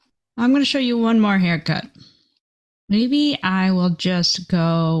I'm going to show you one more haircut. Maybe I will just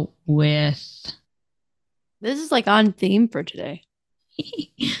go with. This is like on theme for today.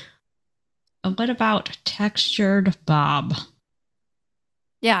 What about textured bob?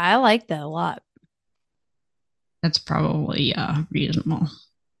 Yeah, I like that a lot. That's probably reasonable.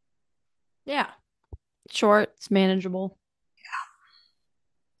 Yeah. Short, it's manageable.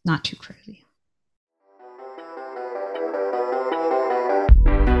 Not too crazy.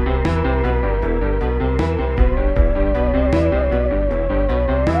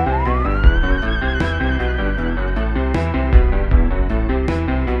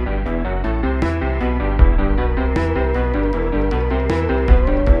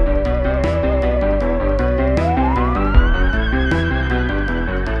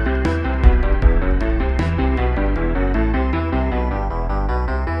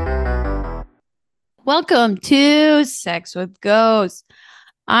 Welcome to Sex with Ghosts.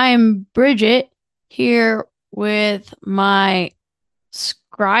 I'm Bridget here with my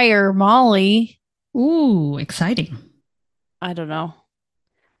scryer Molly. Ooh, exciting. I don't know.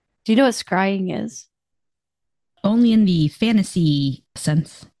 Do you know what scrying is? Only in the fantasy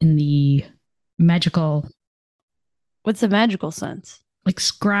sense, in the magical. What's the magical sense? Like,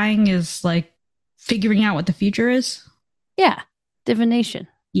 scrying is like figuring out what the future is. Yeah, divination.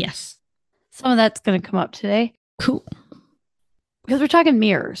 Yes. Some of that's going to come up today Cool. because we're talking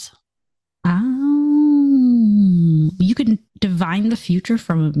mirrors. You can divine the future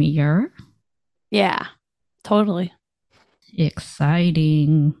from a mirror. Yeah, totally.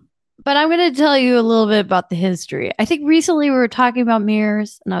 Exciting. But I'm going to tell you a little bit about the history. I think recently we were talking about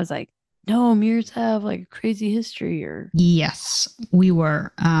mirrors, and I was like, no, mirrors have like a crazy history or. Yes, we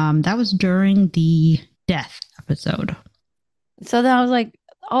were. That was during the death episode. So then I was like,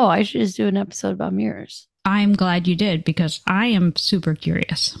 oh, I should just do an episode about mirrors. I'm glad you did because I am super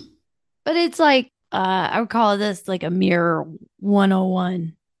curious. But it's like, I would call this like a mirror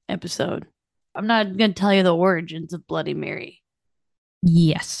 101 episode. I'm not going to tell you the origins of Bloody Mary.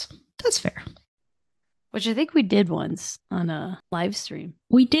 Yes, that's fair. Which I think we did once on a live stream.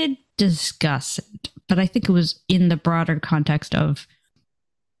 We did discuss it, but I think it was in the broader context of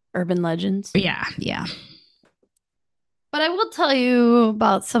urban legends. Yeah. But I will tell you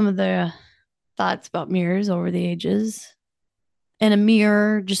about some of the thoughts about mirrors over the ages. And a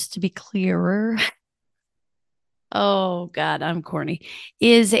mirror, just to be clearer, oh God, I'm corny,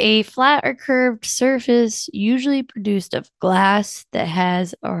 is a flat or curved surface usually produced of glass that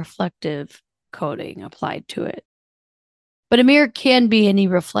has a reflective coating applied to it. But a mirror can be any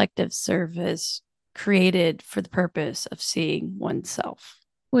reflective surface created for the purpose of seeing oneself.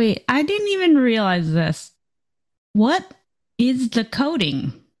 Wait, I didn't even realize this. What is the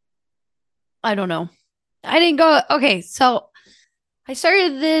coating? I don't know. I didn't go. Okay, so I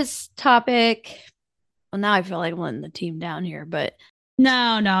started this topic. Well, now I feel like I'm letting the team down here, but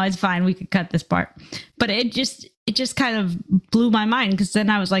no, it's fine. We could cut this part. But it just kind of blew my mind because then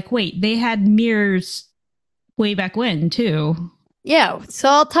I was like, wait, they had mirrors way back when too. Yeah, so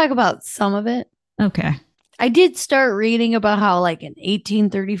I'll talk about some of it. Okay. I did start reading about how, like, in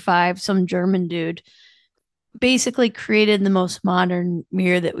 1835, some German dude basically created the most modern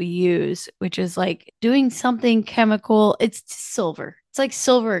mirror that we use, which is like doing something chemical. It's silver. It's like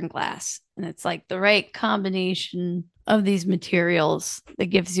silver and glass. And it's like the right combination of these materials that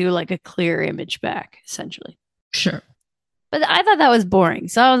gives you like a clear image back, essentially. Sure. But I thought that was boring.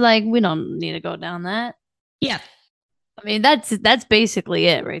 So I was like, we don't need to go down that. Yeah. I mean, that's basically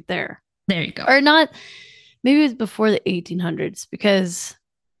it right there. There you go. Or not, maybe it was before the 1800s because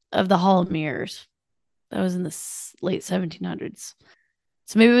of the Hall of Mirrors. That was in the late 1700s.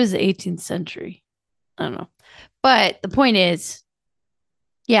 So maybe it was the 18th century. I don't know. But the point is,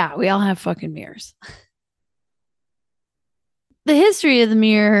 yeah, we all have fucking mirrors. The history of the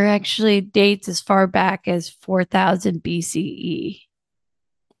mirror actually dates as far back as 4000 BCE.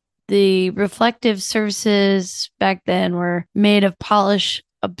 The reflective surfaces back then were made of polished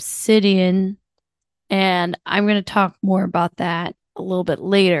obsidian, and I'm going to talk more about that a little bit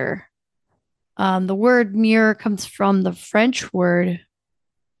later. The word mirror comes from the French word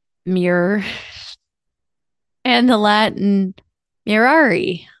mirror and the Latin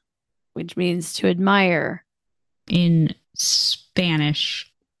mirari, which means to admire. In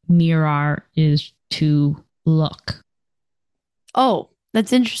Spanish, mirar is to look. Oh,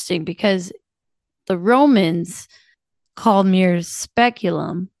 that's interesting because the Romans called mirrors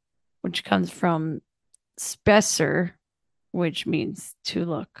speculum, which comes from spessor, which means to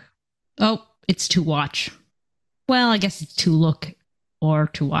look. Oh, it's to watch. Well, I guess it's to look or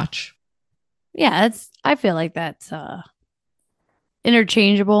to watch. Yeah, I feel like that's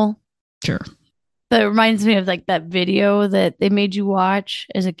interchangeable. Sure. That reminds me of like that video that they made you watch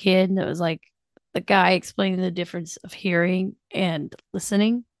as a kid that was like the guy explaining the difference of hearing and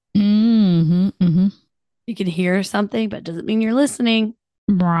listening. Mm-hmm, mm-hmm. You can hear something, but it doesn't mean you're listening.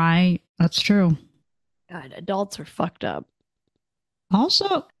 Right. That's true. God, adults are fucked up.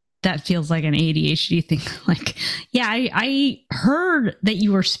 Also, that feels like an ADHD thing. Like, yeah, I heard that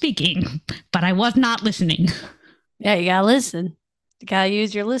you were speaking, but I was not listening. Yeah, you gotta listen. You gotta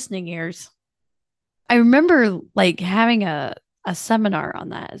use your listening ears. I remember like having a seminar on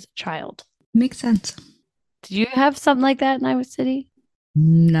that as a child. Makes sense. Did you have something like that in Iowa City?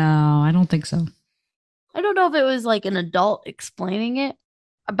 No, I don't think so. I don't know if it was like an adult explaining it,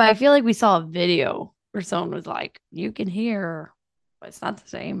 but I feel like we saw a video where someone was like, you can hear, but it's not the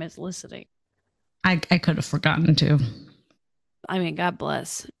same as listening. I could have forgotten to. I mean, God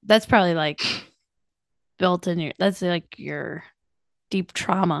bless. That's probably like built in that's like your deep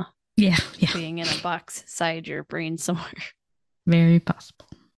trauma Yeah, yeah. being in a box inside your brain somewhere. Very possible.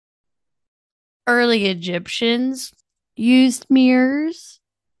 Early Egyptians used mirrors.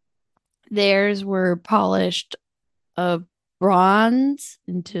 Theirs were polished of bronze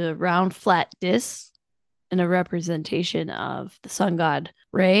into round flat discs in a representation of the sun god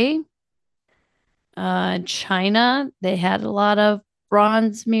Re. In China, they had a lot of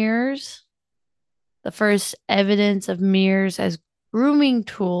bronze mirrors. The first evidence of mirrors as grooming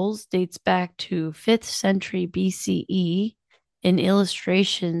tools dates back to 5th century BCE in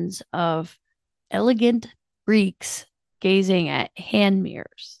illustrations of elegant Greeks gazing at hand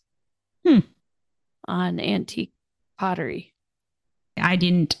mirrors on antique pottery.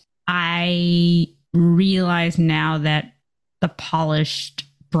 I realize now that the polished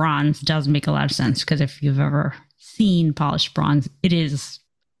bronze does make a lot of sense because if you've ever seen polished bronze, it is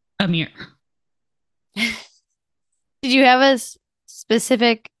a mirror. Did you have a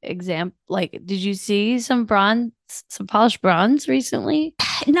specific example? Like, did you see some polished bronze recently?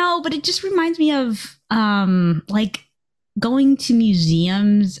 No, but it just reminds me of like going to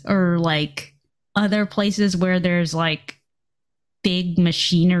museums or like other places where there's like big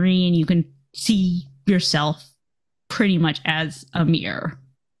machinery and you can see yourself pretty much as a mirror.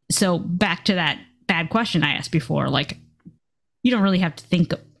 So back to that bad question I asked before, like you don't really have to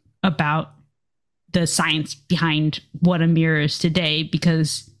think about the science behind what a mirror is today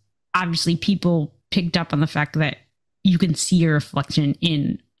because obviously people picked up on the fact that you can see your reflection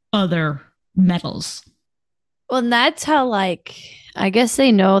in other metals. Well, and that's how, like, I guess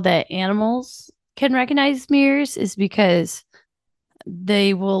they know that animals can recognize mirrors is because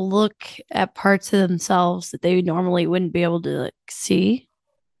they will look at parts of themselves that they normally wouldn't be able to like, see.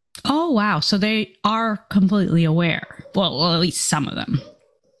 Oh, wow. So they are completely aware. Well, at least some of them.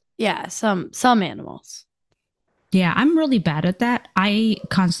 Yeah, some animals. Yeah, I'm really bad at that. I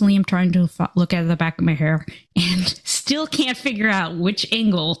constantly am trying to look at the back of my hair and still can't figure out which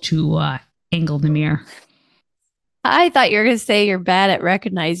angle to angle the mirror. I thought you were going to say you're bad at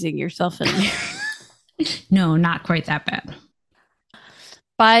recognizing yourself in a mirror. No, not quite that bad.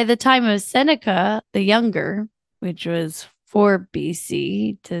 By the time of Seneca the Younger, which was 4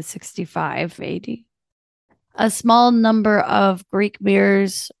 BC to 65 AD, a small number of Greek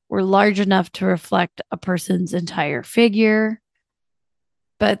mirrors were large enough to reflect a person's entire figure.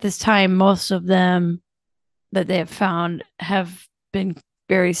 But at this time, most of them that they have found have been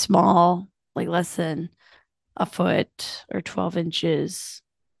very small, like less than a foot or 12 inches.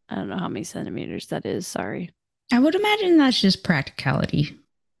 I don't know how many centimeters that is. Sorry. I would imagine that's just practicality.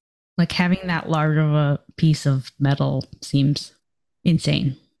 Like having that large of a piece of metal seems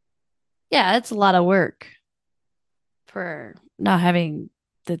insane. Yeah, it's a lot of work for not having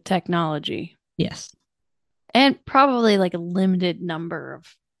the technology. Yes. And probably like a limited number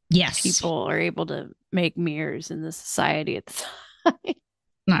of yes people are able to make mirrors in the society at the time.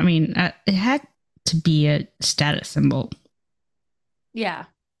 I mean, it had to be a status symbol. Yeah,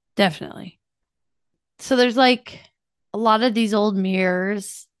 definitely. So there's like a lot of these old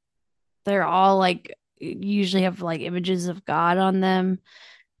mirrors. They're all like usually have like images of God on them,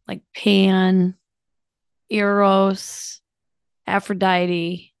 like Pan, Eros,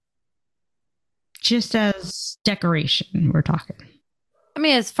 Aphrodite. Just as decoration, we're talking. I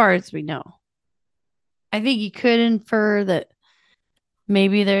mean, as far as we know. I think you could infer that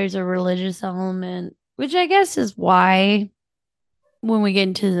maybe there's a religious element, which I guess is why when we get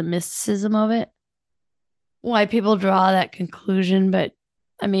into the mysticism of it, why people draw that conclusion. But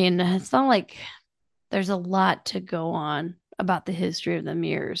I mean, it's not like there's a lot to go on about the history of the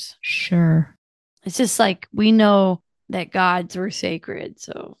mirrors. Sure. It's just like we know that gods were sacred,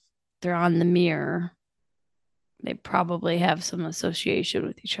 so they're on the mirror. They probably have some association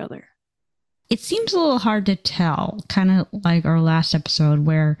with each other. it seems a little hard to tell, kind of like our last episode,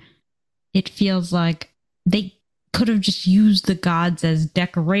 where it feels like they could have just used the gods as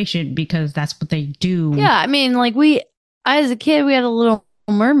decoration because that's what they do. Yeah, I mean, like as a kid, we had a little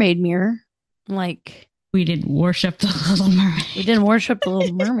mermaid mirror. Like, we didn't worship the Little Mermaid. We didn't worship the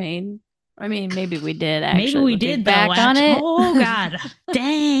Little Mermaid. I mean, maybe we did, actually. Maybe we did, back on it. Oh, God.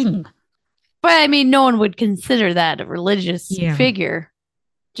 Dang. But, I mean, no one would consider that a religious figure.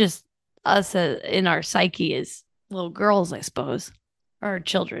 Just us in our psyche as little girls, I suppose. Or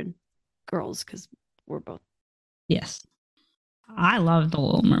children. Girls, because we're both. Yes. I loved the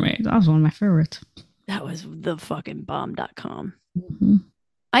Little Mermaid. That was one of my favorites. That was the fucking bomb.com. Mm-hmm.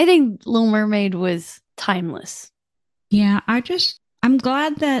 I think Little Mermaid was timeless. Yeah, I'm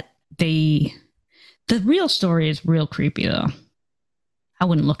glad that the real story is real creepy, though. I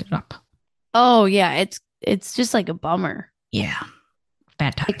wouldn't look it up. Oh, yeah. It's just like a bummer. Yeah.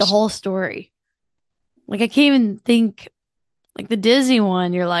 Bad times. Like the whole story. Like, I can't even think, like the Disney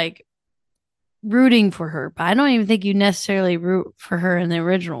one, you're like rooting for her, but I don't even think you necessarily root for her in the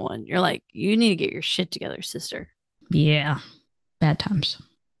original one. You're like, you need to get your shit together, sister. Yeah. Bad times.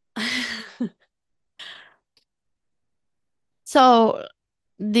 So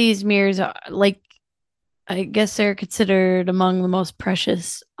these mirrors are like, I guess they're considered among the most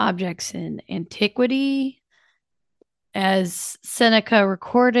precious objects in antiquity. As Seneca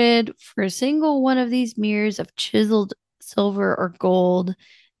recorded, for a single one of these mirrors of chiseled silver or gold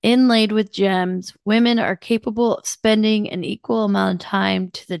inlaid with gems, women are capable of spending an equal amount of time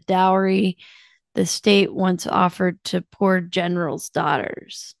to the dowry the state once offered to poor generals'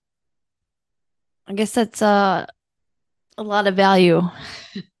 daughters. I guess that's a lot of value.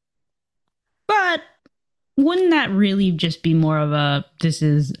 But wouldn't that really just be more of this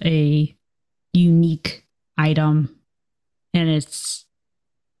is a unique item and it's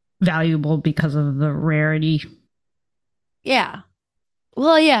valuable because of the rarity? Yeah.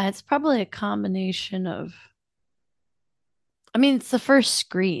 Well, yeah, it's probably a combination of, I mean, it's the first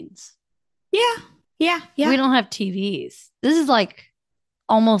screens. Yeah. We don't have TVs. This is like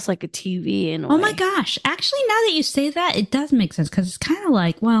almost like a TV in a way. Oh my gosh. Actually, now that you say that, it does make sense because it's kind of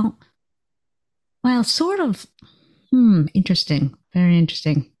like, well, sort of. Interesting. Very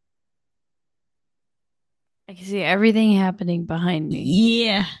interesting. I can see everything happening behind me.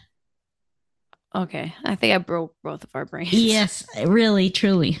 Yeah. Okay. I think I broke both of our brains. Yes, really,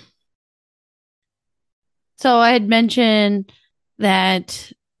 truly. So I had mentioned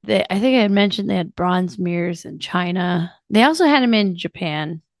that they had bronze mirrors in China. They also had them in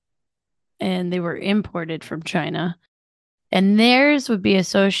Japan, and they were imported from China. And theirs would be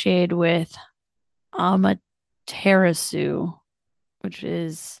associated with Amaterasu, which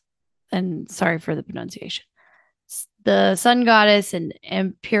is, and sorry for the pronunciation, the sun goddess and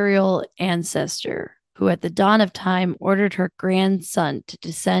imperial ancestor, who at the dawn of time ordered her grandson to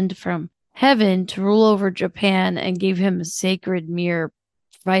descend from heaven to rule over Japan and gave him a sacred mirror,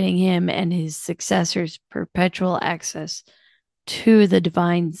 providing him and his successors perpetual access to the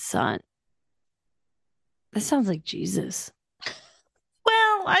divine sun. That sounds like Jesus.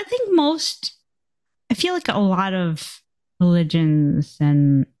 Well, I feel like a lot of religions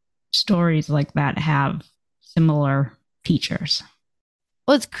and stories like that have similar features.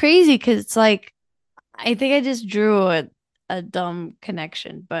 Well, it's crazy because it's like, I think I just drew a dumb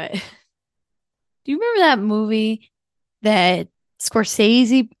connection, but do you remember that movie that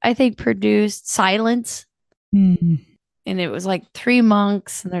Scorsese, I think, produced, Silence? Mm-hmm. And it was like 3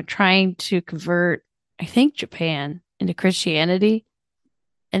 monks and they're trying to convert, I think, Japan into Christianity.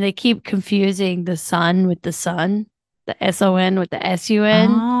 And they keep confusing the sun with the sun, the S-O-N with the S-U-N.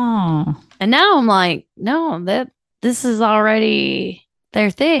 Oh. And now I'm like, no, this is already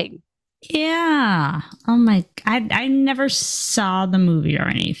their thing. Yeah. Oh my, I never saw the movie or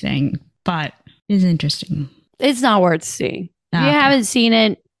anything, but it's interesting. It's not worth seeing. If you haven't seen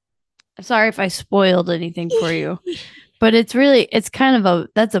it, I'm sorry if I spoiled anything for you. But it's kind of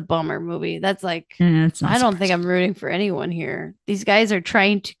that's a bummer movie. That's like, I don't think I'm rooting for anyone here. These guys are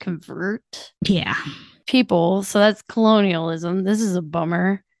trying to convert people. So that's colonialism. This is a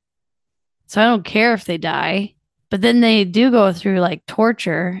bummer. So I don't care if they die. But then they do go through like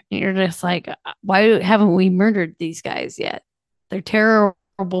torture. And you're just like, why haven't we murdered these guys yet? They're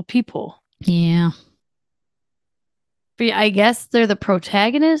terrible people. Yeah. But I guess they're the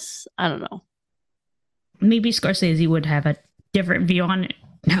protagonists. I don't know. Maybe Scorsese would have a different view on it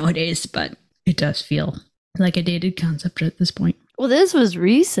nowadays, but it does feel like a dated concept at this point. Well, this was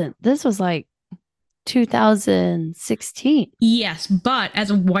recent. This was like 2016. Yes, but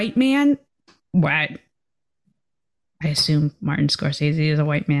as a white man, I assume Martin Scorsese is a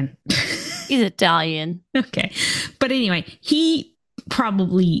white man. He's Italian. Okay. But anyway, he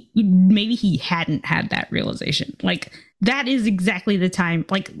probably, maybe he hadn't had that realization. Like, that is exactly the time.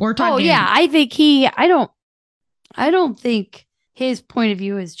 Like, we're talking. Oh yeah, I don't think his point of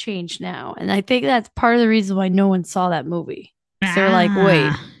view has changed now, and I think that's part of the reason why no one saw that movie. So they're like,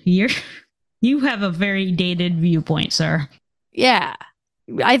 wait, you have a very dated viewpoint, sir. Yeah,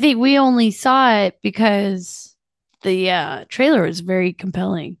 I think we only saw it because the trailer was very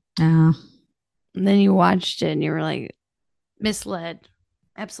compelling. And then you watched it and you were like, misled.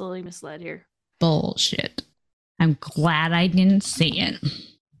 Absolutely misled here. Bullshit. I'm glad I didn't see it.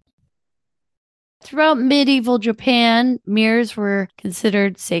 Throughout medieval Japan, mirrors were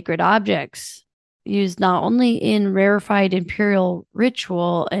considered sacred objects, used not only in rarefied imperial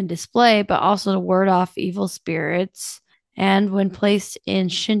ritual and display, but also to ward off evil spirits, and when placed in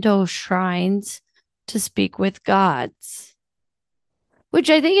Shinto shrines to speak with gods. Which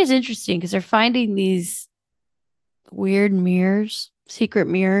I think is interesting because they're finding these weird mirrors, secret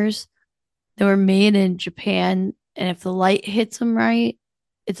mirrors that were made in Japan. And if the light hits them right,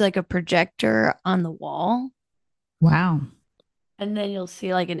 it's like a projector on the wall. Wow. And then you'll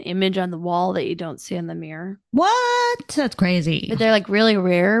see like an image on the wall that you don't see in the mirror. What? That's crazy. But they're like really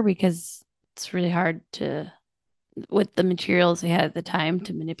rare because it's really hard to, with the materials they had at the time,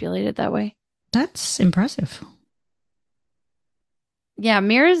 to manipulate it that way. That's impressive. Yeah,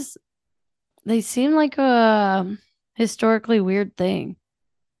 mirrors, they seem like a historically weird thing.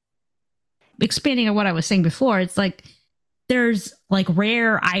 Expanding on what I was saying before, it's like there's like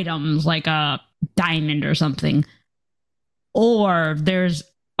rare items like a diamond or something, or there's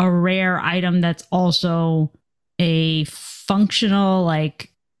a rare item that's also a functional,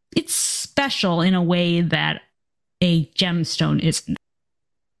 like it's special in a way that a gemstone isn't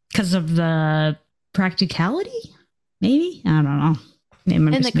because of the practicality, maybe? I don't know.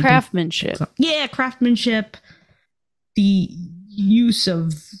 And the craftsmanship. Yeah, craftsmanship. The use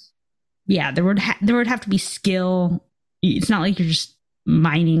of, yeah, there would have to be skill. It's not like you're just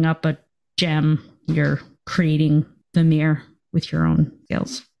mining up a gem. You're creating the mirror with your own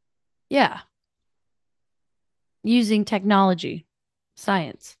skills. Yeah. Using technology,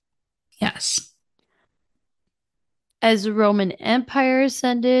 science. Yes. As the Roman Empire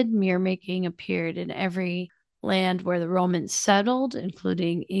ascended, mirror making appeared in every land where the Romans settled,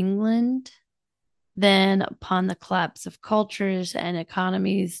 including England. Then, upon the collapse of cultures and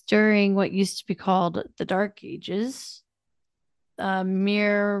economies during what used to be called the Dark Ages,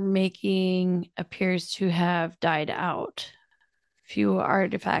 mirror making appears to have died out. Few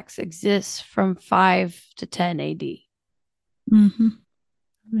artifacts exist from 5 to 10 AD. Mm-hmm.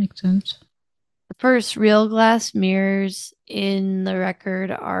 That makes sense. The first real glass mirrors in the record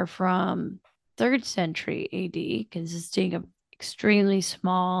are from 3rd century AD, consisting of extremely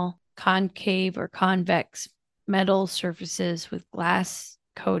small concave or convex metal surfaces with glass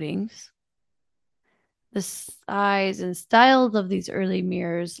coatings. The size and styles of these early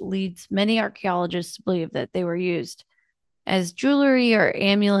mirrors leads many archaeologists to believe that they were used as jewelry or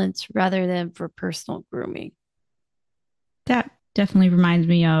amulets rather than for personal grooming. That definitely reminds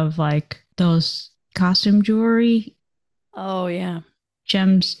me of like those costume jewelry. Oh, yeah.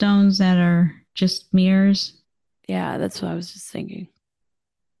 Gemstones that are just mirrors. Yeah, that's what I was just thinking.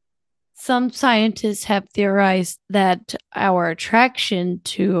 Some scientists have theorized that our attraction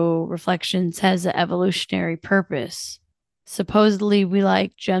to reflections has an evolutionary purpose. Supposedly, we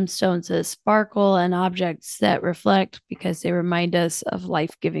like gemstones that sparkle and objects that reflect because they remind us of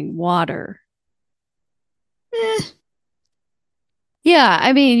life-giving water. Yeah,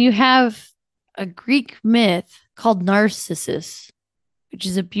 I mean, you have a Greek myth called Narcissus, which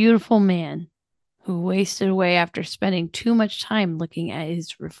is a beautiful man who wasted away after spending too much time looking at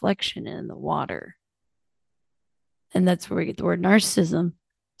his reflection in the water. And that's where we get the word narcissism.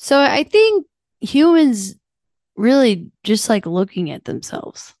 So I think humans really just like looking at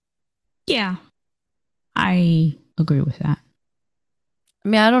themselves. Yeah, I agree with that. I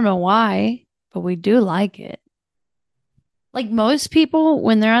mean, I don't know why, but we do like it. Like most people,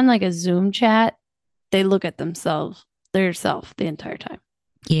 when they're on like a Zoom chat, they look at themselves, their self the entire time.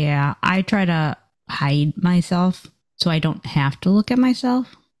 Yeah, I try to hide myself so I don't have to look at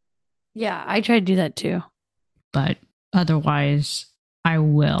myself. Yeah, I try to do that too. But otherwise, I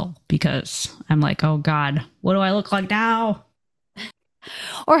will because I'm like, oh God, what do I look like now?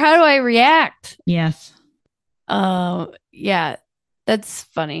 Or how do I react? Yes. Yeah, that's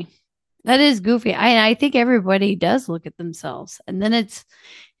funny. That is goofy. I think everybody does look at themselves. And then it's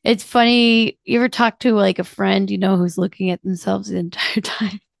funny. You ever talk to like a friend, you know, who's looking at themselves the entire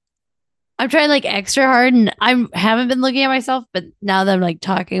time? I'm trying like extra hard, and I haven't been looking at myself, but now that I'm like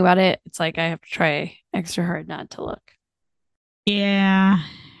talking about it, it's like I have to try extra hard not to look. Yeah.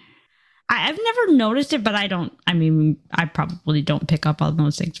 I've never noticed it, but I mean, I probably don't pick up on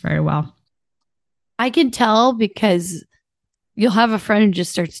those things very well. I can tell because you'll have a friend who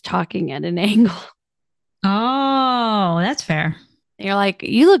just starts talking at an angle. Oh, that's fair. You're like,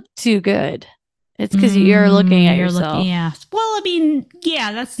 you look too good. It's because you're looking at yourself. Yeah. Well, I mean,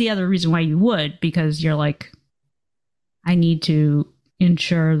 yeah, that's the other reason why you would, because you're like, I need to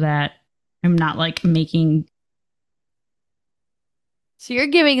ensure that I'm not like making. So you're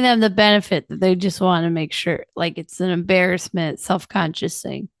giving them the benefit that they just want to make sure, like it's an embarrassment, self-conscious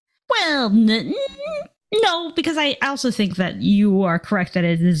thing. Well, no, because I also think that you are correct that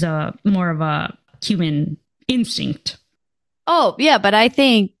it is a more of a human instinct. Oh yeah, but I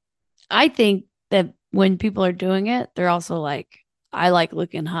think that when people are doing it, they're also like, I like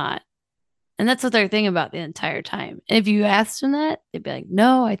looking hot. And that's what they're thinking about the entire time. And if you asked them that, they'd be like,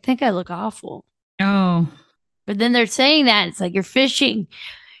 no, I think I look awful. Oh. But then they're saying that it's like you're fishing.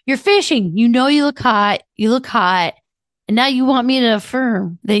 You're fishing. You know you look hot. You look hot. And now you want me to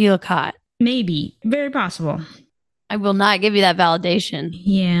affirm that you look hot. Maybe. Very possible. I will not give you that validation.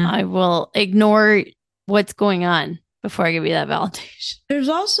 Yeah. I will ignore what's going on before I give you that validation. There's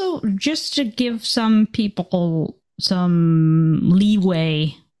also, just to give some people some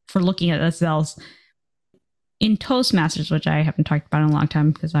leeway for looking at themselves, in Toastmasters, which I haven't talked about in a long time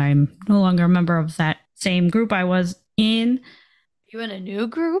because I'm no longer a member of that same group I was in. You in a new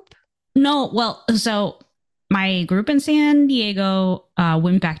group? No, well, so my group in San Diego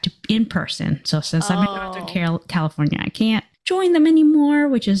went back to in person. So since I'm in Northern California, I can't join them anymore,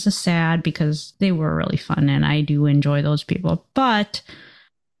 which is sad because they were really fun and I do enjoy those people. But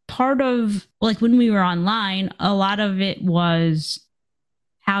part of, like, when we were online, a lot of it was,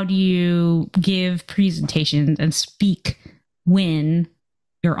 how do you give presentations and speak when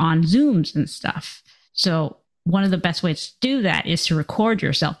you're on Zooms and stuff? So one of the best ways to do that is to record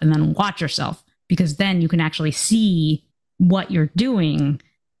yourself and then watch yourself, because then you can actually see what you're doing.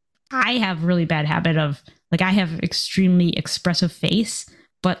 I have a really bad habit of, like, I have extremely expressive face,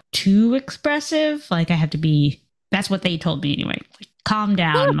 but too expressive. Like, I have to be, that's what they told me anyway. Like, calm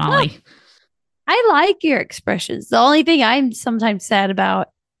down, Molly. I like your expressions. The only thing I'm sometimes sad about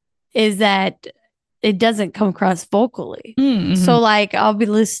is that it doesn't come across vocally. Mm-hmm. So like I'll be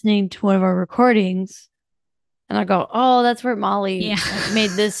listening to one of our recordings and I'll go, oh, that's where Molly like,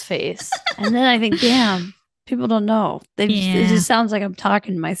 made this face. And then I think, damn, people don't know. It just sounds like I'm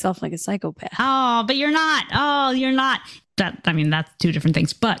talking to myself like a psychopath. Oh, but you're not. Oh, you're not. I mean, that's two different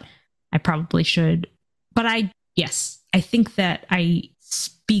things, but I probably should. But I think that I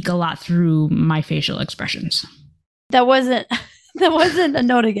speak a lot through my facial expressions. That wasn't a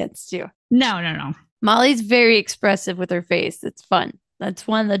note against you. No. Molly's very expressive with her face. It's fun. That's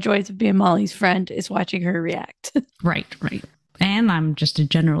one of the joys of being Molly's friend, is watching her react. Right. And I'm just a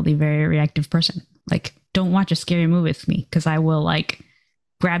generally very reactive person. Like, don't watch a scary movie with me because I will like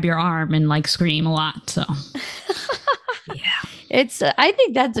grab your arm and like scream a lot. So yeah, I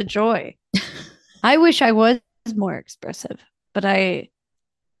think that's a joy. I wish I was more expressive, but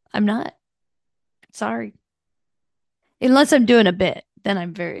I'm not. Sorry. Unless I'm doing a bit, then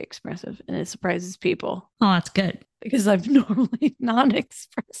I'm very expressive and it surprises people. Oh, that's good. Because I'm normally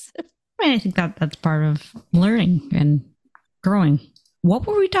non-expressive. I mean, I think that's part of learning and growing. What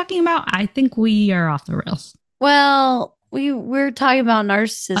were we talking about? I think we are off the rails. Well, we're talking about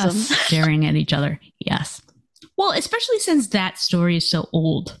narcissism. Us staring at each other. Yes. Well, especially since that story is so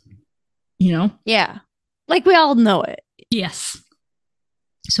old, you know? Yeah. Like we all know it. Yes.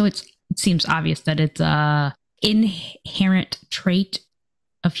 So it seems obvious that it's a inherent trait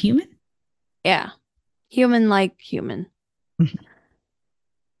of human. Yeah. Human like human.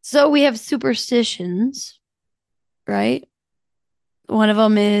 So we have superstitions, right? One of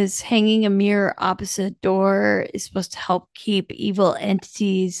them is hanging a mirror opposite a door is supposed to help keep evil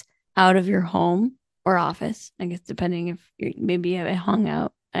entities out of your home or office. I guess depending if maybe you have it hung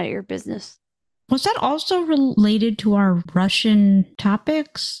out at your business. Was that also related to our Russian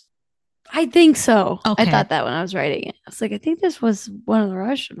topics? I think so. Okay. I thought that when I was writing it. I was like, I think this was one of the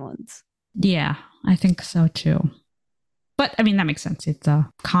Russian ones. Yeah, I think so too. But I mean, that makes sense. It's a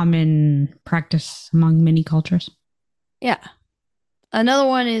common practice among many cultures. Yeah. Another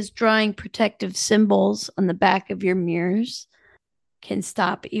one is drawing protective symbols on the back of your mirrors can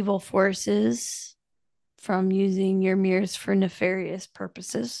stop evil forces from using your mirrors for nefarious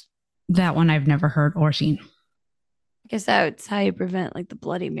purposes. That one I've never heard or seen. I guess that's how you prevent like the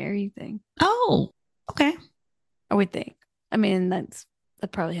Bloody Mary thing. Oh, okay. I would think. I mean, that'd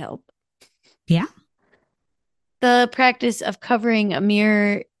probably help. Yeah. The practice of covering a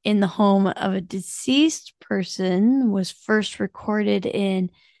mirror in the home of a deceased person was first recorded in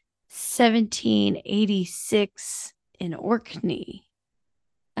 1786 in Orkney.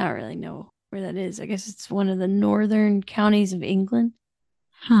 I don't really know where that is. I guess it's one of the northern counties of England.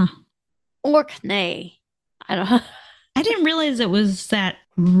 Huh. Orkney. I don't know. I didn't realize it was that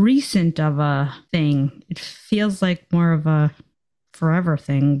recent of a thing. It feels like more of a forever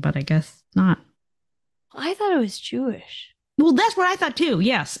thing, but I guess not. I thought it was Jewish. Well, that's what I thought too,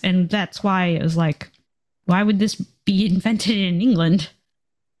 yes. And that's why it was like, why would this be invented in England?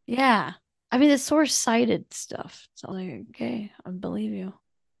 Yeah. I mean, the source cited stuff. So, like, okay, I believe you.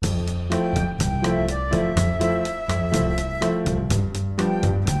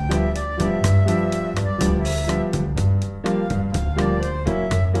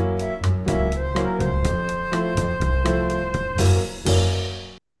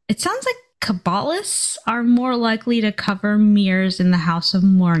 It sounds like Kabbalists are more likely to cover mirrors in the house of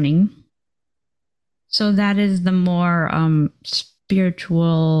mourning. So that is the more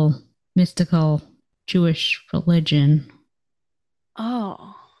spiritual, mystical Jewish religion.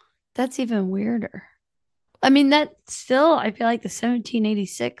 Oh, that's even weirder. I mean, that still, I feel like the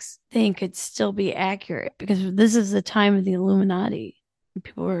 1786 thing could still be accurate because this is the time of the Illuminati.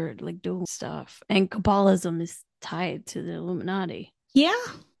 People were like doing stuff, and Kabbalism is tied to the Illuminati. Yeah.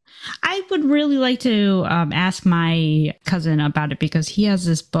 I would really like to ask my cousin about it because he has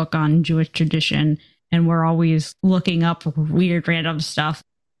this book on Jewish tradition and we're always looking up weird random stuff.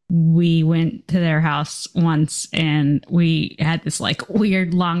 We went to their house once and we had this like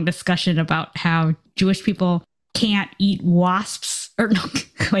weird long discussion about how Jewish people can't eat wasps or no,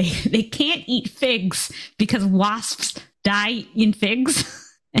 wait, they can't eat figs because wasps die in figs.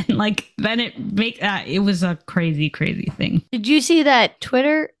 And like then it was a crazy thing. Did you see that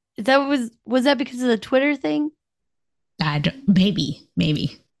Twitter? Was that because of the Twitter thing?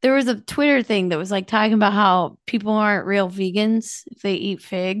 Maybe. There was a Twitter thing that was like talking about how people aren't real vegans if they eat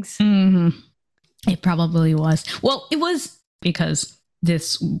figs. Mm-hmm. It probably was. Well, it was because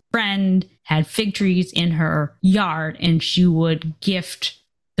this friend had fig trees in her yard and she would gift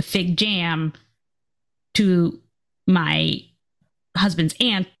the fig jam to my husband's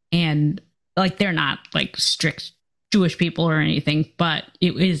aunt, and like they're not like strict Jewish people or anything, but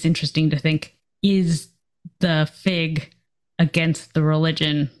it is interesting to think, is the fig against the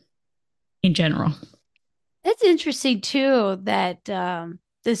religion in general? It's interesting too that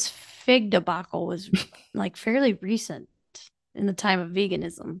this fig debacle was like fairly recent in the time of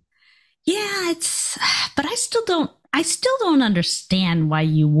veganism. Yeah, but I still don't understand why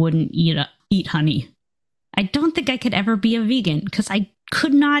you wouldn't eat honey. I don't think I could ever be a vegan because I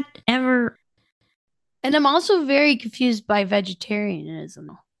could not ever. And I'm also very confused by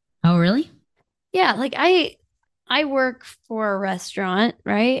vegetarianism. Oh, really? Yeah, like I work for a restaurant,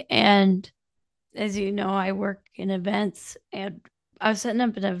 right? And as you know, I work in events, and I was setting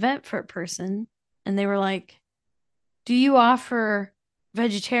up an event for a person and they were like, "Do you offer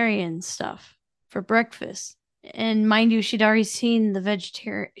vegetarian stuff for breakfast?" And mind you, she'd already seen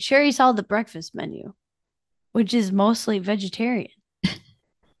she already saw the breakfast menu, which is mostly vegetarian.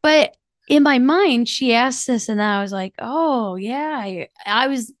 But in my mind, she asked this, and I was like, "Oh yeah." I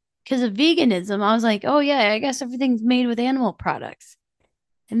was, because of veganism, I was like, "Oh yeah, I guess everything's made with animal products."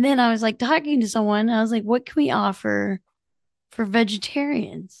 And then I was like talking to someone, I was like, "What can we offer for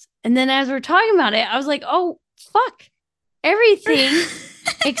vegetarians?" And then as we're talking about it, I was like, "Oh fuck, everything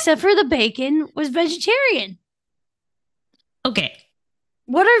except for the bacon was vegetarian." Okay.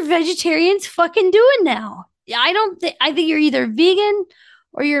 What are vegetarians fucking doing now? I think you're either vegan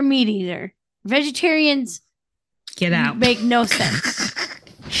or you're a meat eater. Vegetarians get out. Make no sense.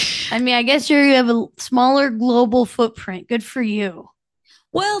 I mean, I guess you have a smaller global footprint. Good for you.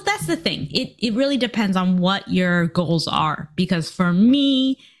 Well, that's the thing. It really depends on what your goals are. Because for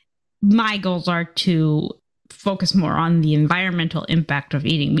me, my goals are to focus more on the environmental impact of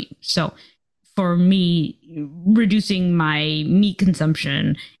eating meat. So for me, reducing my meat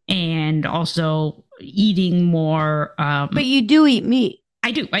consumption and also eating more. But you do eat meat.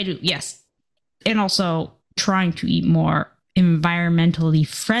 I do, yes. And also trying to eat more environmentally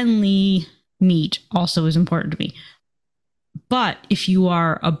friendly meat also is important to me. But if you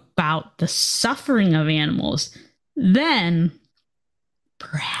are about the suffering of animals, then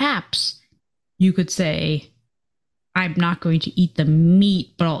perhaps you could say, I'm not going to eat the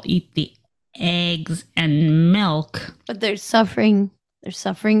meat, but I'll eat the eggs and milk. But there's suffering. There's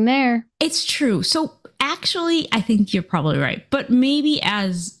suffering there. It's true. So actually, I think you're probably right. But maybe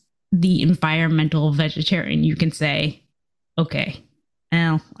as the environmental vegetarian, you can say, okay,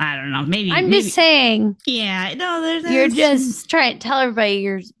 Well, I don't know. Maybe I'm maybe, just saying. Yeah, no, You're just trying to tell everybody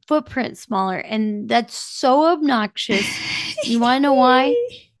your footprint's smaller, and that's so obnoxious. You want to know why?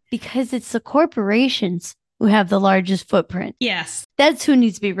 Because it's the corporations who have the largest footprint. Yes. That's who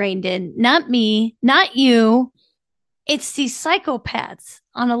needs to be reined in. Not me, not you. It's these psychopaths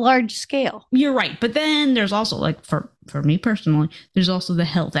on a large scale. You're right. But then there's also, like, for me personally, there's also the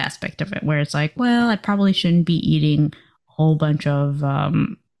health aspect of it where it's like, well, I probably shouldn't be eating a whole bunch of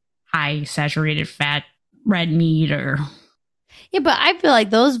high saturated fat red meat or... Yeah, but I feel like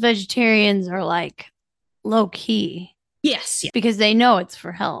those vegetarians are like low key. Yes. Yeah. Because they know it's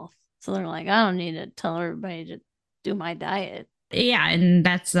for health. So they're like, I don't need to tell everybody to do my diet. Yeah, and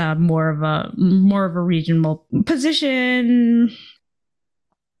that's more of a reasonable position.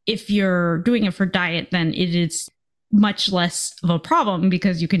 If you're doing it for diet, then it is much less of a problem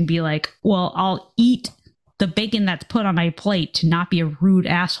because you can be like, well, I'll eat the bacon that's put on my plate to not be a rude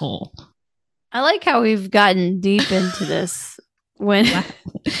asshole. I like how we've gotten deep into this when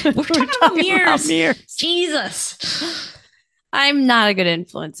we're talking about mirrors. Jesus. I'm not a good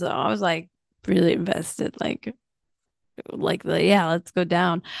influence though. I was like really invested, like yeah, let's go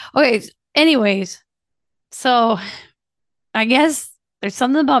down. Okay, anyways, so I guess there's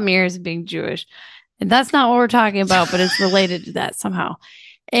something about mirrors being Jewish, and that's not what we're talking about, but it's related to that somehow.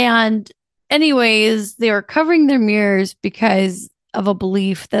 And anyways, they were covering their mirrors because of a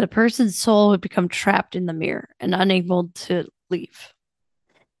belief that a person's soul would become trapped in the mirror and unable to leave.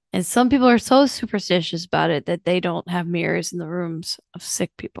 And some people are so superstitious about it that they don't have mirrors in the rooms of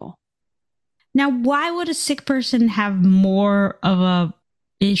sick people. Now, why would a sick person have more of a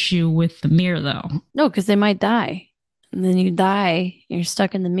issue with the mirror, though? No, because they might die. And then you die, you're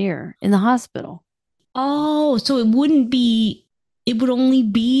stuck in the mirror in the hospital. Oh, so it would only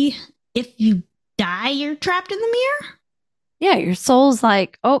be if you die, you're trapped in the mirror? Yeah, your soul's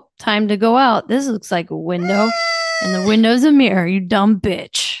like, oh, time to go out. This looks like a window. And the window's a mirror, you dumb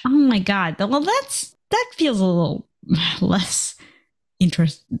bitch. Oh my God. Well, that feels a little less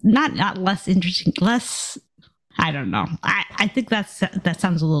not less interesting, less, I don't know. I think that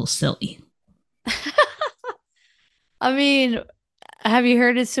sounds a little silly. I mean, have you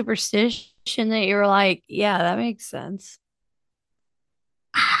heard of superstition that you were like, yeah, that makes sense?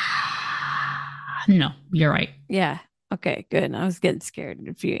 No, you're right. Yeah. Okay, good. I was getting scared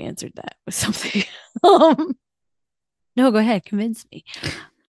if you answered that with something. No, go ahead. Convince me.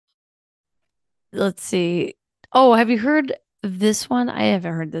 Let's see. Oh, have you heard of this one? I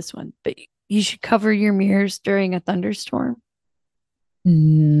haven't heard this one, but you should cover your mirrors during a thunderstorm.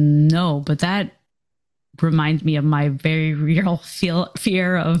 No, but that reminds me of my very real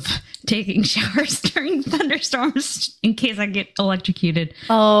fear of taking showers during thunderstorms in case I get electrocuted.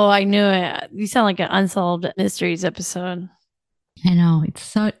 Oh, I knew it. You sound like an Unsolved Mysteries episode. I know.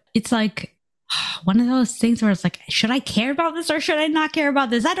 It's like one of those things where it's like, should I care about this or should I not care about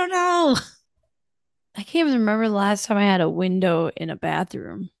this? I don't know. I can't even remember the last time I had a window in a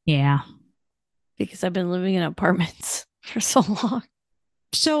bathroom. Yeah. Because I've been living in apartments for so long.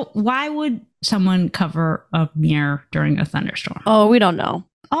 So why would someone cover a mirror during a thunderstorm? Oh, we don't know.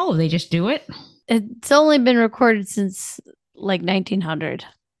 Oh, they just do it? It's only been recorded since like 1900.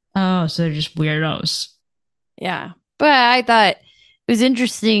 Oh, so they're just weirdos. Yeah. But I thought it was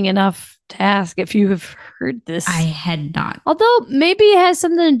interesting enough to ask if you have heard this. I had not. Although maybe it has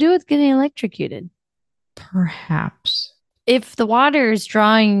something to do with getting electrocuted. Perhaps. If the water is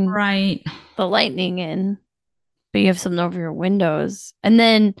drawing right the lightning in, but you have something over your windows. And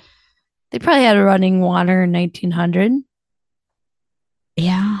then they probably had running water in 1900.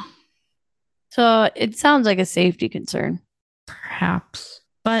 Yeah. So it sounds like a safety concern. Perhaps.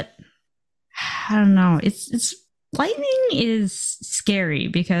 But I don't know. It's lightning is scary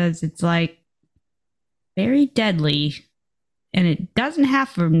because it's like very deadly and it doesn't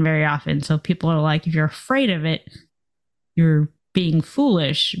happen very often. So people are like, if you're afraid of it, you're being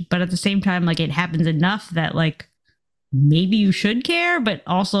foolish. But at the same time, like it happens enough that like maybe you should care, but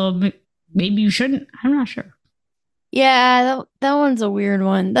also maybe you shouldn't. I'm not sure. Yeah, that one's a weird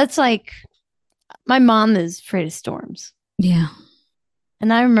one. That's like my mom is afraid of storms. Yeah.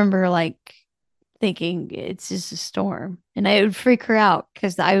 And I remember like thinking it's just a storm. And I would freak her out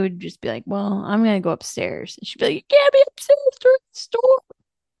because I would just be like, well, I'm going to go upstairs. And she'd be like, you can't be upstairs during the storm.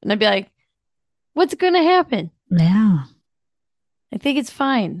 And I'd be like, what's going to happen? Yeah. I think it's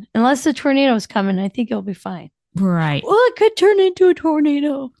fine. Unless the tornado's coming, I think it'll be fine. Right. Well, it could turn into a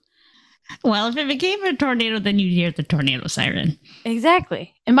tornado. Well, if it became a tornado, then you'd hear the tornado siren.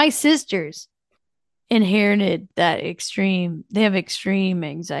 Exactly. And my sisters inherited that they have extreme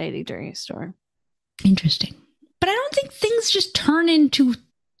anxiety during a storm. Interesting. But I don't don't think things just turn into,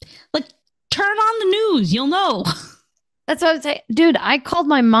 like, turn on the news. You'll know. That's what I was saying. Dude, I called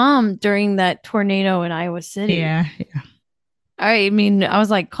my mom during that tornado in Iowa City. Yeah. I mean, I was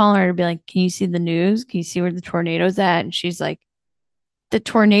like calling her to be like, can you see the news? Can you see where the tornado's at? And she's like, the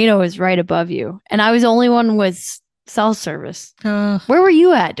tornado is right above you. And I was the only one with cell service. Where were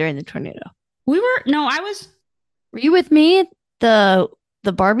you at during the tornado? Were you with me at the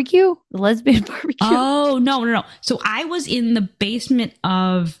barbecue? The lesbian barbecue? Oh, no. So I was in the basement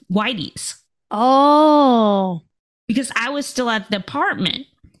of Whitey's. Oh. Because I was still at the apartment.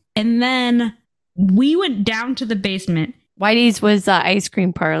 And then we went down to the basement. Whitey's was the ice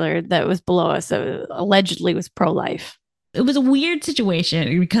cream parlor that was below us. So allegedly was pro-life. It was a weird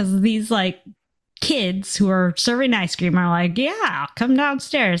situation because these like kids who are serving ice cream are like, yeah, come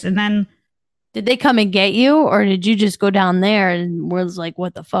downstairs. And then did they come and get you, or did you just go down there and was like,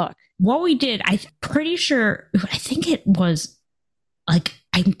 what the fuck? What we did, I'm pretty sure it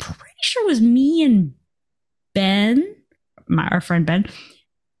was me and Ben, our friend Ben,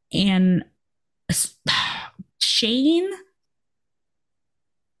 and Shane.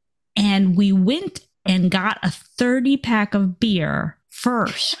 And we went and got a 30-pack of beer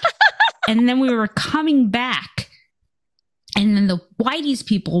first. And then we were coming back. And then the Whitey's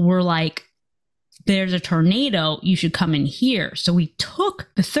people were like, there's a tornado. You should come in here. So we took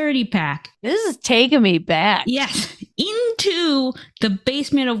the 30-pack. This is taking me back. Yes. Into the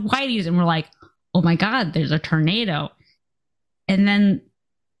basement of Whitey's. And we're like, oh my God, there's a tornado. And then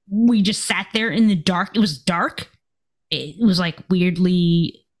we just sat there in the dark. It was dark. It was like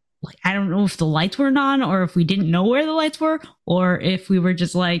weirdly, like, I don't know if the lights weren't on or if we didn't know where the lights were or if we were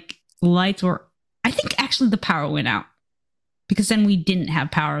just like, the lights were, I think actually the power went out because then we didn't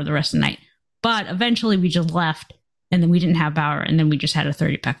have power the rest of the night. But eventually we just left and then we didn't have power and then we just had a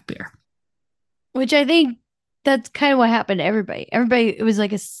 30-pack of beer. Which I think that's kind of what happened to everybody. It was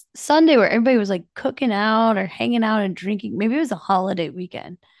like a Sunday where everybody was like cooking out or hanging out and drinking. Maybe it was a holiday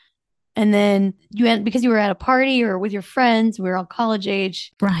weekend. And then you went because you were at a party or with your friends. We were all college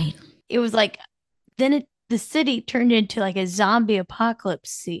age. Right. It was like, then the city turned into like a zombie apocalypse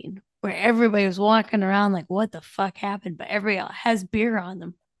scene where everybody was walking around like, what the fuck happened? But everybody has beer on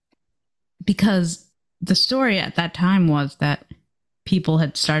them. Because the story at that time was that people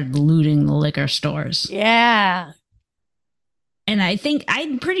had started looting the liquor stores. Yeah. And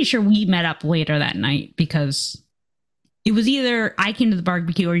I'm pretty sure we met up later that night because it was either I came to the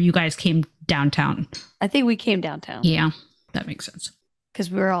barbecue or you guys came downtown. I think we came downtown. Yeah, that makes sense. Because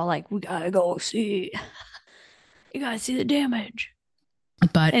we were all like, we gotta go see. You gotta see the damage.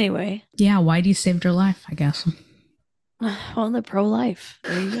 But anyway. Yeah, Whitey saved her life, I guess. Well, they're pro-life.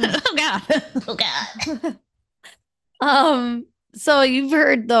 There you go. Oh God. So you've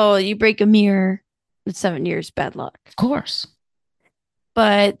heard, though, you break a mirror, it's 7 years bad luck. Of course.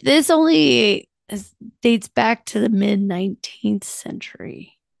 But this only dates back to the mid-19th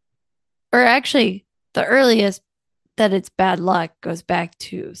century. Or actually, the earliest that it's bad luck goes back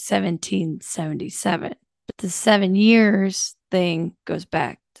to 1777. But the 7 years thing goes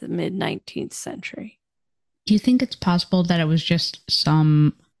back to the mid-19th century. Do you think it's possible that it was just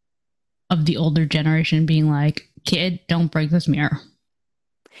some of the older generation being like, kid, don't break this mirror?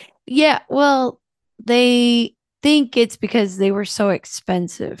 Yeah, well, they think it's because they were so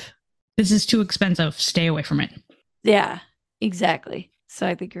expensive. This is too expensive. Stay away from it. Yeah, exactly. So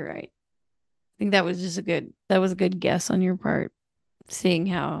I think you're right. I think that was just a good guess on your part, seeing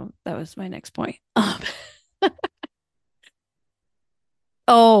how that was my next point.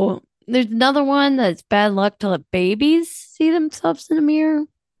 Oh, there's another one that's bad luck to let babies see themselves in a mirror.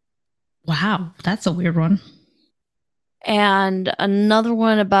 Wow, that's a weird one. And another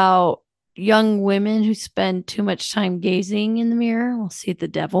one about young women who spend too much time gazing in the mirror will see the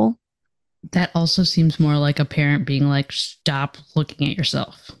devil. That also seems more like a parent being like, stop looking at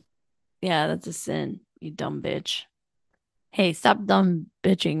yourself. Yeah, that's a sin, you dumb bitch. Hey, stop dumb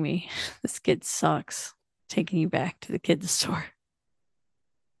bitching me. This kid sucks. Taking you back to the kids' store.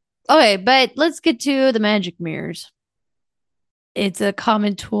 Okay, but let's get to the magic mirrors. It's a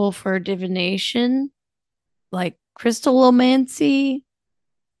common tool for divination, like crystallomancy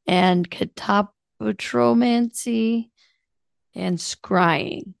and katapotromancy and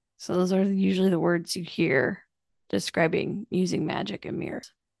scrying. So those are usually the words you hear describing using magic and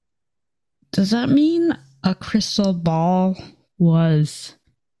mirrors. Does that mean a crystal ball was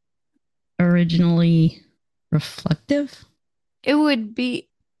originally reflective? It would be.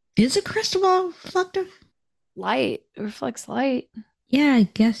 Is a crystal ball reflective? Light. It reflects light. Yeah, I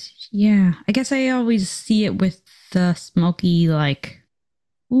guess. Yeah. I guess I always see it with the smoky, like,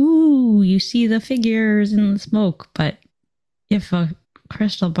 ooh, you see the figures in the smoke. But if a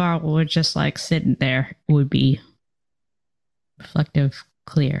crystal ball were just like sitting there, it would be reflective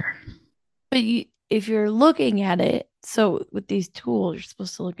clear. But if you're looking at it, so with these tools, you're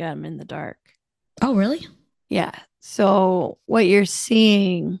supposed to look at them in the dark. Oh, really? Yeah. So what you're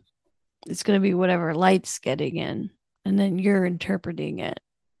seeing is going to be whatever light's getting in, and then you're interpreting it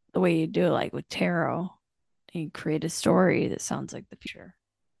the way you do, like with tarot. And you create a story that sounds like the future,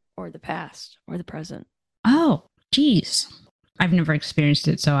 or the past, or the present. Oh, geez. I've never experienced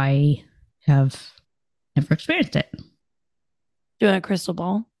it, so I have never experienced it. Doing a crystal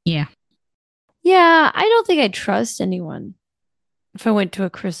ball. Yeah. Yeah, I don't think I'd trust anyone if I went to a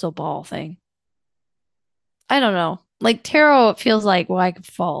crystal ball thing. I don't know. Like tarot, it feels like, well, I could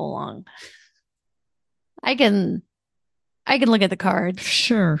follow along. I can look at the cards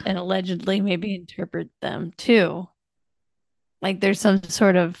Sure. and allegedly maybe interpret them too. Like there's some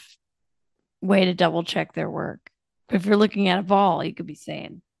sort of way to double check their work. But if you're looking at a ball, you could be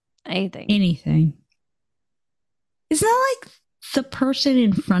saying anything. Anything. It's not like the person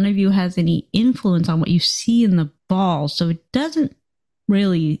in front of you has any influence on what you see in the ball, so it doesn't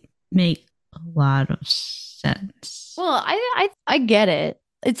really make a lot of sense. Well, I get it.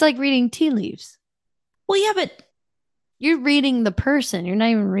 It's like reading tea leaves. Well, yeah, but You're reading the person. You're not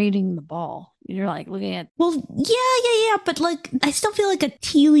even reading the ball. You're like looking at. well, yeah, but like I still feel like a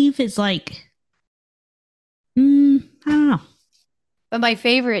tea leaf is like I don't know. But my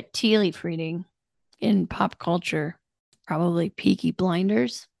favorite tea leaf reading in pop culture, probably Peaky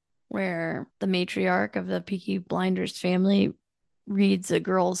Blinders, where the matriarch of the Peaky Blinders family reads a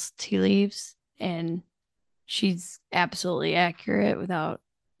girl's tea leaves, and she's absolutely accurate without,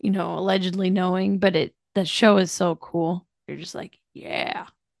 allegedly knowing. But the show is so cool. You're just like, yeah,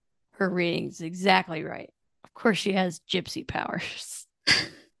 her reading's exactly right. Of course, she has gypsy powers.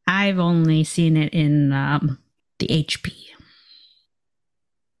 I've only seen it in the HP.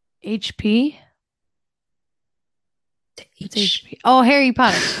 HP? It's HP. Oh, Harry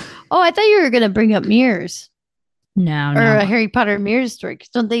Potter. Oh, I thought you were going to bring up mirrors. No, or a Harry Potter mirrors story. Because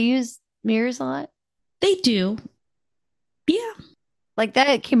don't they use mirrors a lot? They do. Yeah. Like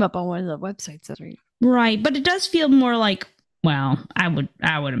that came up on one of the websites I was reading. Right, but it does feel more like, well, I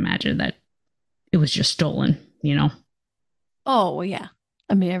would imagine that it was just stolen, Oh, well, yeah.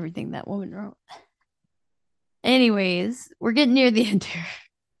 I mean, everything that woman wrote. Anyways, we're getting near the end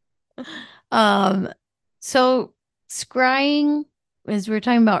here. So scrying, as we were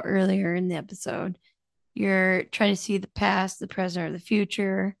talking about earlier in the episode, you're trying to see the past, the present, or the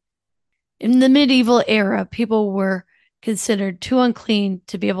future. In the medieval era, people were considered too unclean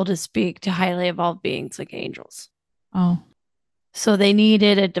to be able to speak to highly evolved beings like angels. Oh. So they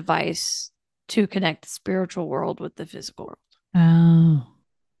needed a device to connect the spiritual world with the physical world. Oh.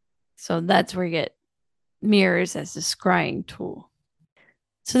 So that's where you get mirrors as a scrying tool.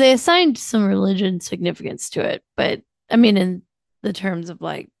 So they assigned some religion significance to it, but I mean, in the terms of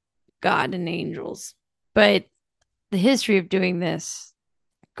like God and angels. But the history of doing this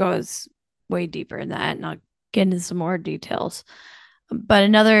goes way deeper than that, and I'll get into some more details. But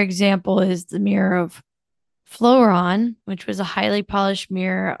another example is the mirror of Fleuron, which was a highly polished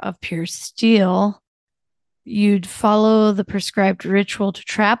mirror of pure steel. You'd follow the prescribed ritual to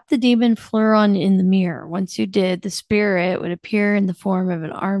trap the demon Fleuron in the mirror. Once you did, the spirit would appear in the form of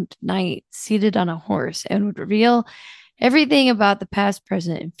an armed knight seated on a horse and would reveal everything about the past,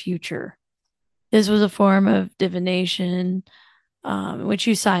 present, and future. This was a form of divination, in which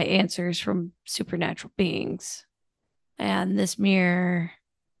you saw answers from supernatural beings. And this mirror,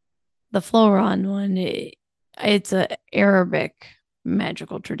 the Fleuron one, it's an Arabic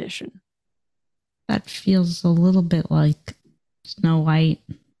magical tradition. That feels a little bit like Snow White.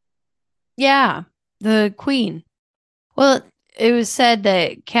 Yeah, the queen. Well, it was said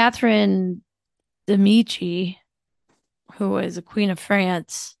that Catherine de' Medici, who was a queen of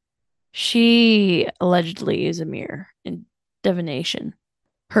France, she allegedly is a mirror in divination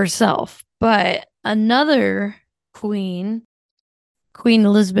herself. But another queen, Queen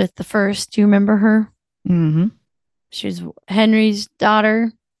Elizabeth I, do you remember her? Mm-hmm. She's Henry's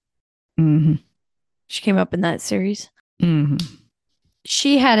daughter. Mm-hmm. She came up in that series. Mm-hmm.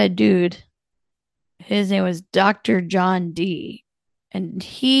 She had a dude. His name was Dr. John Dee. And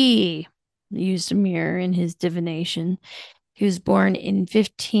he used a mirror in his divination. He was born in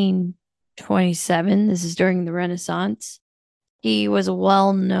 1527. This is during the Renaissance. He was a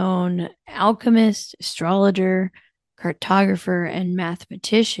well-known alchemist, astrologer, cartographer, and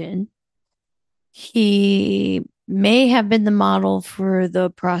mathematician. He may have been the model for the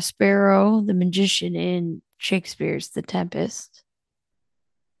Prospero, the magician in Shakespeare's The Tempest.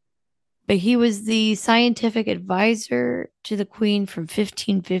 but he was the scientific advisor to the queen from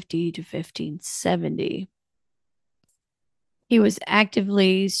 1550 to 1570. He was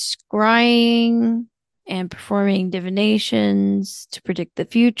actively scrying and performing divinations to predict the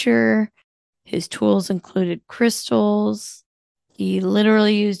future. His tools included crystals. He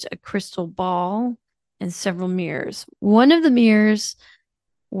literally used a crystal ball and several mirrors. One of the mirrors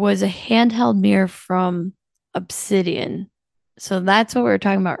was a handheld mirror from obsidian. So that's what we were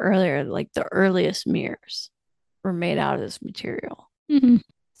talking about earlier. Like the earliest mirrors were made out of this material. Mm-hmm.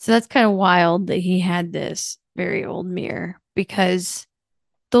 So that's kind of wild that he had this very old mirror, because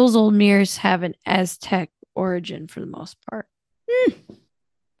those old mirrors have an Aztec origin for the most part.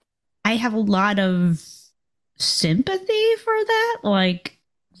 I have a lot of sympathy for that. Like,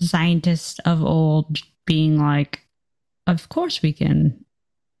 scientists of old being like, of course we can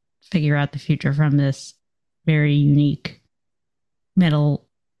figure out the future from this very unique metal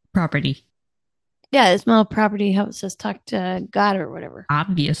property. Yeah, this metal property helps us talk to God or whatever.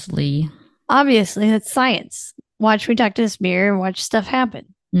 Obviously, that's science. Watch me talk to this mirror and watch stuff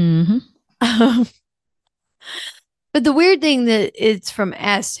happen. Mm-hmm. But the weird thing that it's from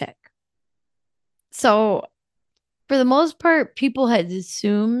Aztec. So for the most part, people had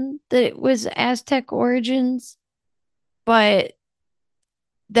assumed that it was Aztec origins, but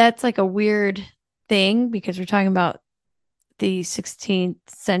that's like a weird thing because we're talking about the 16th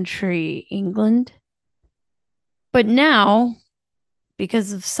century England. But now,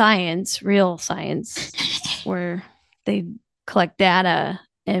 because of science, real science, where they collect data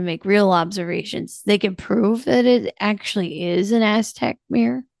and make real observations, they can prove that it actually is an Aztec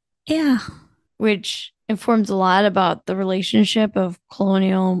mirror. Yeah. Which informs a lot about the relationship of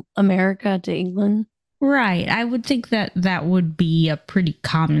colonial America to England. Right. I would think that that would be a pretty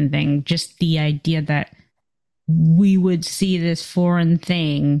common thing. Just the idea that we would see this foreign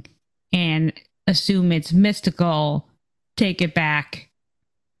thing and assume it's mystical, take it back.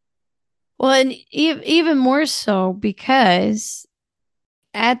 Well, and even more so because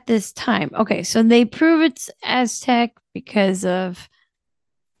at this time, okay, so they prove it's Aztec because of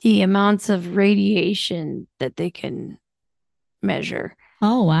the amounts of radiation that they can measure.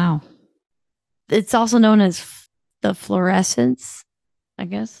 Oh, wow. It's also known as the fluorescence, I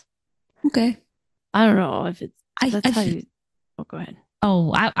guess. Okay. I don't know if it's. Oh, go ahead.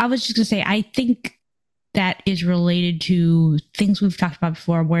 Oh, I was just going to say, I think that is related to things we've talked about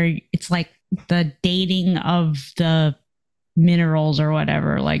before, where it's like the dating of the minerals or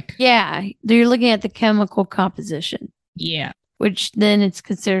whatever. Like, yeah, you're looking at the chemical composition. Yeah. Which then it's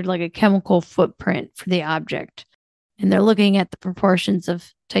considered like a chemical footprint for the object. And they're looking at the proportions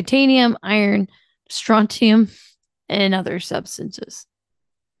of titanium, iron, strontium, and other substances.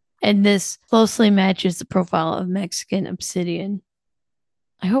 And this closely matches the profile of Mexican obsidian.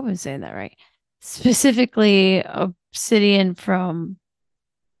 I hope I'm saying that right. Specifically, obsidian from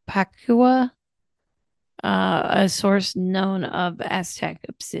Pacua, a source known of Aztec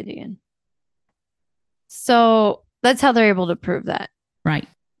obsidian. So that's how they're able to prove that. Right.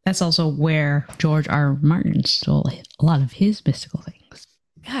 That's also where George R. Martin stole a lot of his mystical things.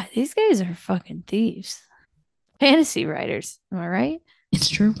 God, these guys are fucking thieves. Fantasy writers, am I right? It's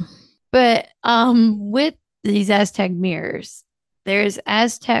true. But with these Aztec mirrors, there's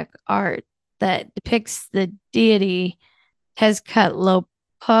Aztec art that depicts the deity Tezcatlipoca.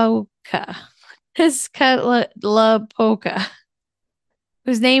 Tezcatlipoca,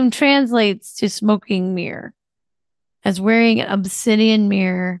 whose name translates to smoking mirror, as wearing an obsidian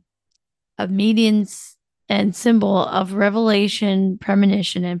mirror of medians and symbol of revelation,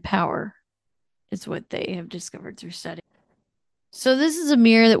 premonition, and power, is what they have discovered through study. So this is a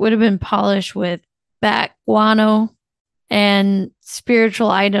mirror that would have been polished with bat guano and spiritual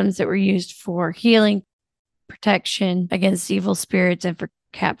items that were used for healing, protection against evil spirits, and for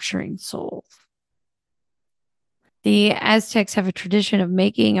capturing souls. The Aztecs have a tradition of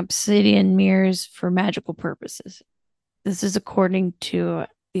making obsidian mirrors for magical purposes. This is according to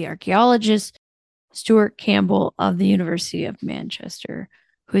the archaeologist Stuart Campbell of the University of Manchester,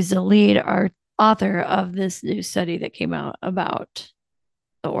 who is the lead author of this new study that came out about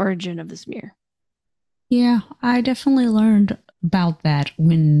the origin of this mirror. Yeah, I definitely learned about that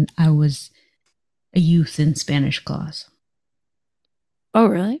when I was a youth in Spanish class. Oh,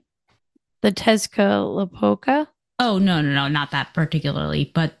 really? The Tezcatlipoca? Oh, no, not that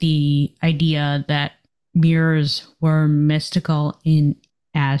particularly, but the idea that mirrors were mystical in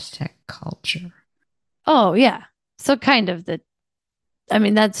Aztec culture. Oh, yeah. So kind of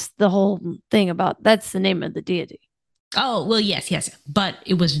that's the whole thing about, that's the name of the deity. Oh, well, yes. But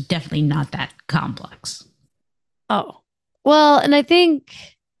it was definitely not that complex. Oh, well, and I think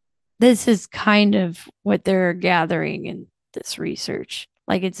this is kind of what they're gathering in this research.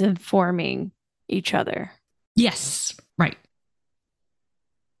 Like it's informing each other. Yes, right.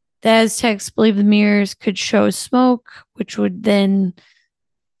 The Aztecs believed the mirrors could show smoke, which would then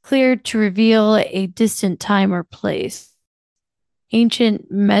clear to reveal a distant time or place.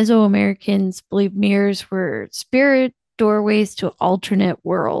 Ancient Mesoamericans believed mirrors were spirit doorways to alternate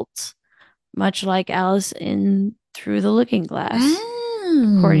worlds, much like Alice in Through the Looking Glass,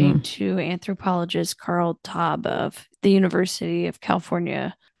 according to anthropologist Carl Taub of the University of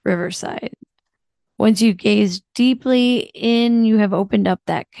California, Riverside. Once you gaze deeply in, you have opened up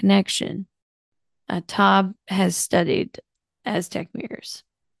that connection. Taub has studied Aztec mirrors,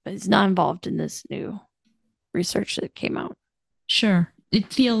 but is not involved in this new research that came out. Sure.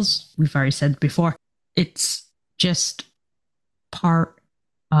 It feels, we've already said before, it's just part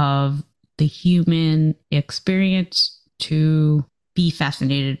of the human experience to be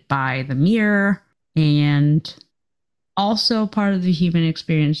fascinated by the mirror, and also part of the human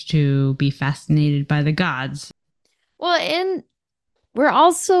experience to be fascinated by the gods. Well, and we're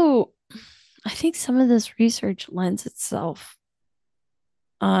also, I think some of this research lends itself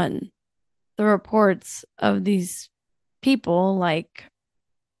on the reports of these people like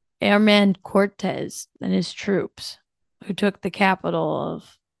Herman Cortez and his troops who took the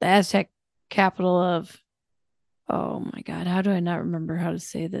Aztec capital of, oh my God, how do I not remember how to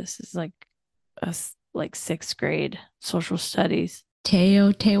say this? It's like sixth grade social studies.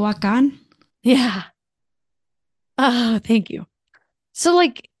 Teotihuacan? Yeah. Oh, thank you. So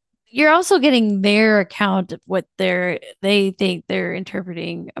like you're also getting their account of what they think they're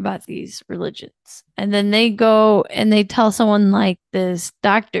interpreting about these religions. And then they go and they tell someone like this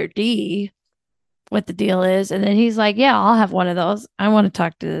Dr. D what the deal is. And then he's like, yeah, I'll have one of those. I want to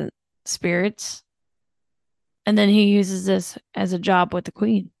talk to spirits. And then he uses this as a job with the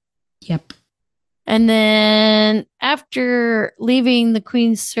queen. Yep. And then after leaving the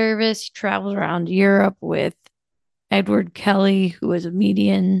queen's service, he travels around Europe with Edward Kelly, who was a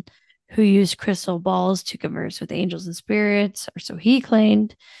medium who used crystal balls to converse with angels and spirits, or so he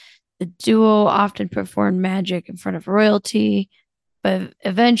claimed. The duo often performed magic in front of royalty, but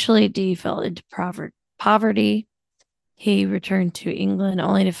eventually Dee fell into poverty. He returned to England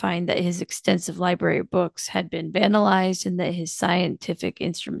only to find that his extensive library of books had been vandalized and that his scientific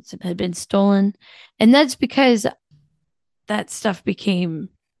instruments had been stolen. And that's because that stuff became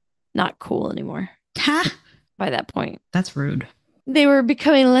not cool anymore. Ha! By that point. That's rude. They were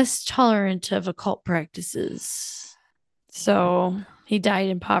becoming less tolerant of occult practices. So he died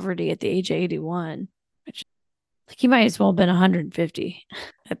in poverty at the age of 81, which like he might as well have been 150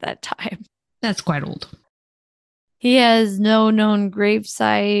 at that time. That's quite old. He has no known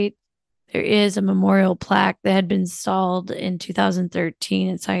gravesite. There is a memorial plaque that had been installed in 2013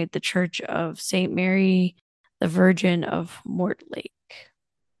 inside the Church of St. Mary, the Virgin of Mortlake.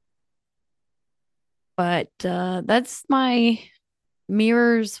 But that's my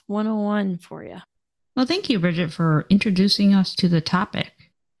Mirrors 101 for you. Well, thank you, Bridget, for introducing us to the topic.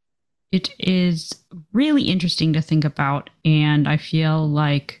 It is really interesting to think about, and I feel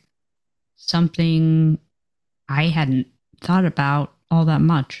like something I hadn't thought about all that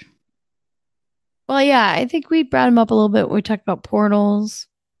much. Well, yeah, I think we brought him up a little bit when we talked about portals.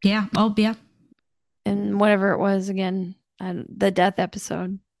 Yeah. Oh, yeah. And whatever it was again, the death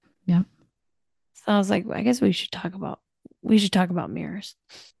episode. Yeah. So I was like, I guess we should talk about mirrors.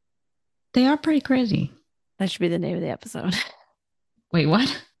 They are pretty crazy. That should be the name of the episode. Wait,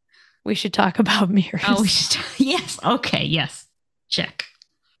 what? We should talk about mirrors. Oh, yes. Okay. Yes. Check.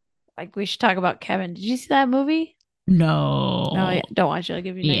 Like we should talk about Kevin. Did you see that movie? No. No, don't watch it. I'll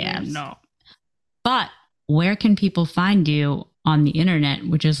give you nightmares. Yeah, no. But where can people find you on the internet,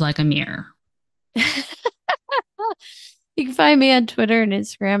 which is like a mirror? You can find me on Twitter and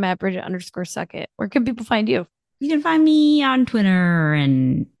Instagram at Bridget_Suckit. Where can people find you? You can find me on Twitter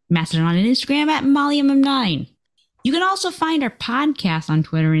and Mastodon and Instagram at MollyMM9. You can also find our podcast on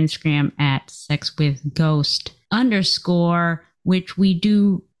Twitter and Instagram at sexwithghost_, which we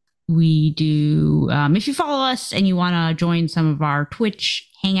do. If you follow us and you want to join some of our Twitch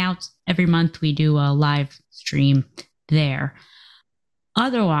hangouts, every month we do a live stream there.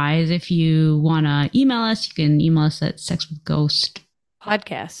 Otherwise, if you want to email us, you can email us at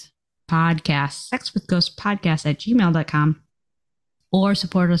sexwithghostpodcast@gmail.com, or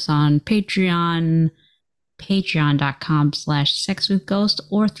support us on Patreon, patreon.com/sexwithghost,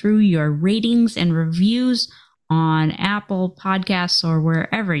 or through your ratings and reviews on Apple Podcasts or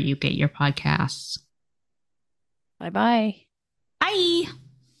wherever you get your podcasts. Bye-bye. Bye.